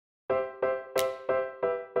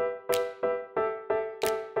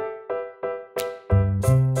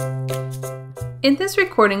In this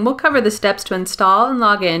recording, we'll cover the steps to install and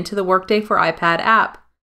log in to the Workday for iPad app.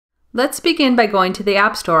 Let's begin by going to the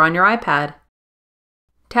App Store on your iPad.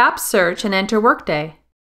 Tap Search and enter Workday.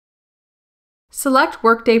 Select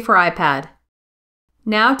Workday for iPad.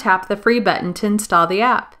 Now tap the Free button to install the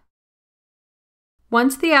app.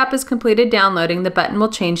 Once the app is completed downloading, the button will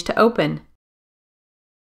change to Open.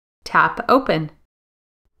 Tap Open.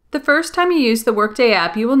 The first time you use the Workday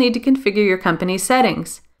app, you will need to configure your company's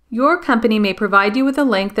settings. Your company may provide you with a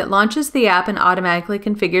link that launches the app and automatically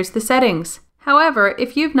configures the settings. However,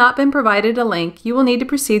 if you've not been provided a link, you will need to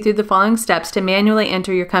proceed through the following steps to manually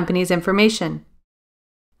enter your company's information.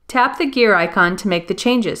 Tap the gear icon to make the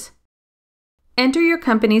changes. Enter your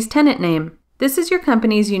company's tenant name. This is your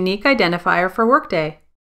company's unique identifier for Workday.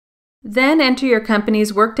 Then enter your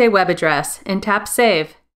company's Workday web address and tap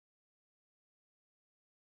Save.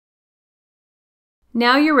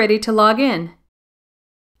 Now you're ready to log in.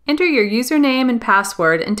 Enter your username and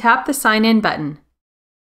password and tap the Sign In button.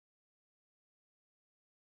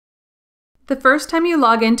 The first time you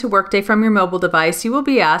log into Workday from your mobile device, you will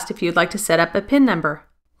be asked if you'd like to set up a PIN number.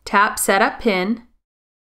 Tap Set Up PIN.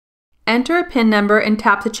 Enter a PIN number and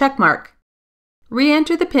tap the check mark.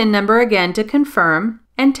 Re-enter the PIN number again to confirm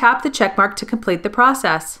and tap the check mark to complete the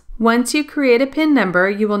process. Once you create a PIN number,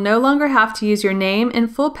 you will no longer have to use your name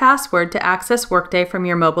and full password to access Workday from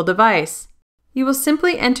your mobile device. You will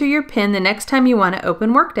simply enter your PIN the next time you want to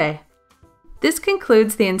open Workday. This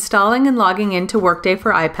concludes the installing and logging into Workday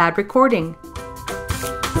for iPad recording.